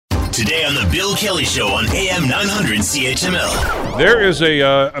Today on the Bill Kelly Show on AM 900 CHML. There is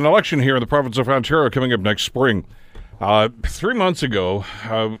an election here in the province of Ontario coming up next spring. 3 months ago,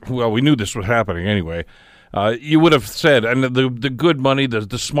 well, we knew this was happening anyway. You would have said, and the good money,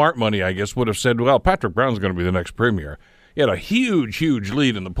 the smart money, I guess, would have said, well, Patrick Brown's going to be the next premier. He had a huge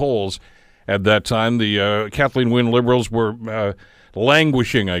lead in the polls at that time. The Kathleen Wynne Liberals were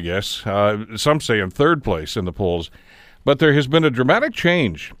languishing, I guess. Some say in third place in the polls. But there has been a dramatic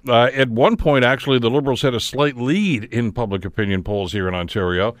change. At one point, actually, the Liberals had a slight lead in public opinion polls here in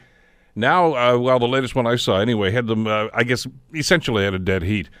Ontario. Now, well, the latest one I saw anyway had them, I guess, essentially at a dead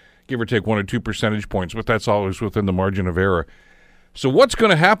heat, give or take 1 or 2 percentage points, but that's always within the margin of error. So what's going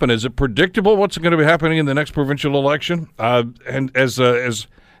to happen? Is it predictable what's going to be happening in the next provincial election? And as an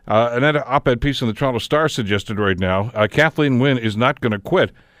op-ed piece in the Toronto Star suggested right now, Kathleen Wynne is not going to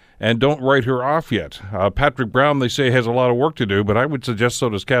quit. And don't write her off yet. Patrick Brown, they say, has a lot of work to do, but I would suggest so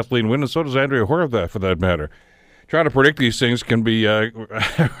does Kathleen Wynne, and so does Andrea Horwath, for that matter. Trying to predict these things can be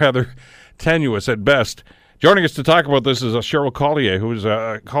rather tenuous at best. Joining us to talk about this is Cheryl Collier, who's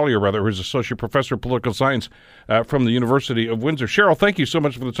Associate Professor of Political Science from the University of Windsor. Cheryl, thank you so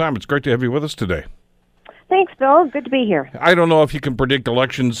much for the time. It's great to have you with us today. Thanks, Bill. Good to be here. I don't know if you can predict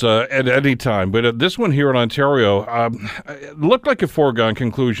elections at any time, but this one here in Ontario looked like a foregone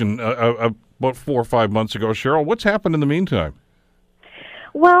conclusion about 4 or 5 months ago. Cheryl, what's happened in the meantime?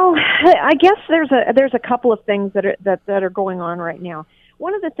 Well, I guess there's a couple of things that are going on right now.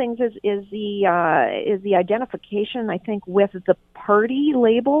 One of the things is the identification, I think, with the party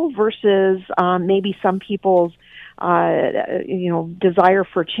label versus maybe some people's desire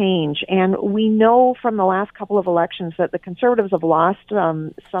for change. And we know from the last couple of elections that the Conservatives have lost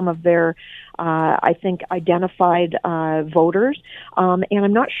some of their, I think, identified voters. And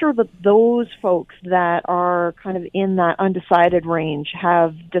I'm not sure that those folks that are kind of in that undecided range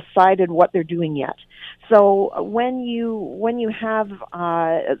have decided what they're doing yet. So when you have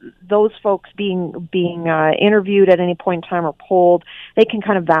those folks being interviewed at any point in time or polled, they can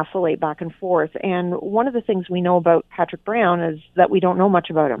kind of vacillate back and forth. And one of the things we know about Patrick Brown is that we don't know much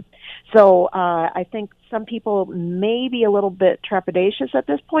about him. So I think some people may be a little bit trepidatious at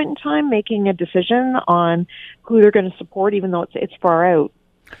this point in time, making a decision on who they're going to support, even though it's far out.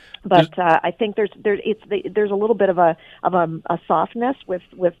 But I think there's a little bit of a softness with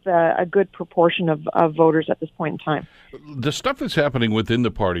a good proportion of voters at this point in time. The stuff that's happening within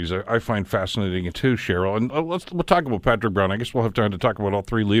the parties I find fascinating too, Cheryl. And we'll talk about Patrick Brown. I guess we'll have time to talk about all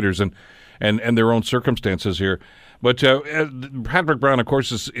three leaders and their own circumstances here. But Patrick Brown, of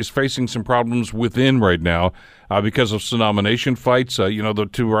course, is facing some problems within right now because of some nomination fights. The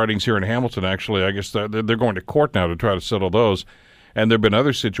two ridings here in Hamilton, actually, I guess they're going to court now to try to settle those. And there have been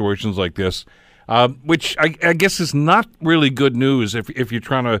other situations like this, which I guess is not really good news if you're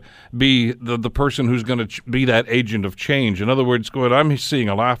trying to be the person who's going to be that agent of change. In other words, what I'm seeing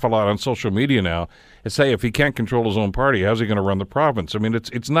a lot on social media now is, say, if he can't control his own party, how's he going to run the province? I mean,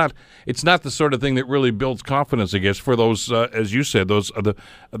 it's not the sort of thing that really builds confidence, I guess, for those, as you said, those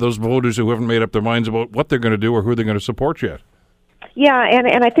voters who haven't made up their minds about what they're going to do or who they're going to support yet. Yeah,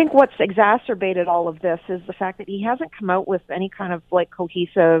 and I think what's exacerbated all of this is the fact that he hasn't come out with any kind of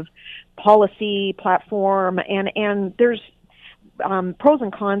cohesive policy platform, and there's pros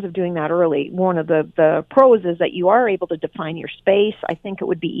and cons of doing that early. One of the pros is that you are able to define your space. I think it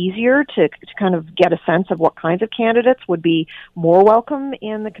would be easier to kind of get a sense of what kinds of candidates would be more welcome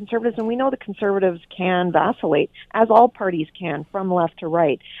in the Conservatives. And we know the Conservatives can vacillate, as all parties can, from left to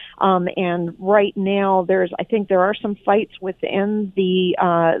right. And right now, I think there are some fights within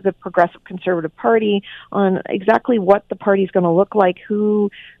the Progressive Conservative Party on exactly what the party's going to look like, who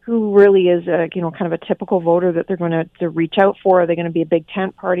really is kind of a typical voter that they're going to reach out for. Are they going to be a big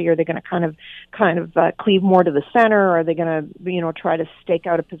tent party? Are they going to kind of cleave more to the center? Are they going to try to stake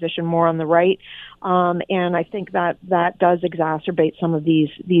out a position more on the right? And I think that does exacerbate some of these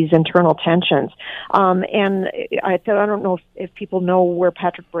internal tensions. And I don't know if people know where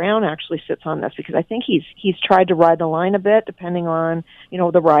Patrick Brown actually sits on this, because I think he's tried to ride the line a bit, depending on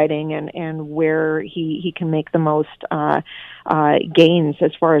the riding and where he can make the most gains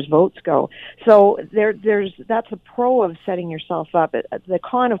as far as votes go. So that's a pro of setting yourself up. The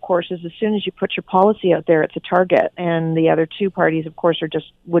con, of course, is as soon as you put your policy out there, it's a target, and the other two parties, of course,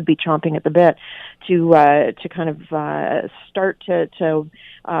 would be chomping at the bit to kind of start to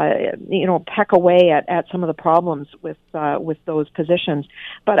peck away at some of the problems with those positions.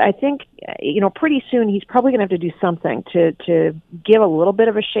 But I think, pretty soon he's probably going to have to do something to give a little bit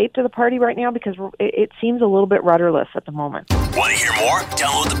of a shape to the party right now, because it seems a little bit rudderless at the moment. Want to hear more?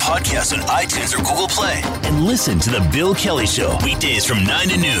 Download the podcast on iTunes or Google Play and listen to The Bill Kelly Show weekdays from 9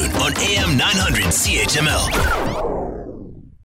 to noon on AM 900 CHML.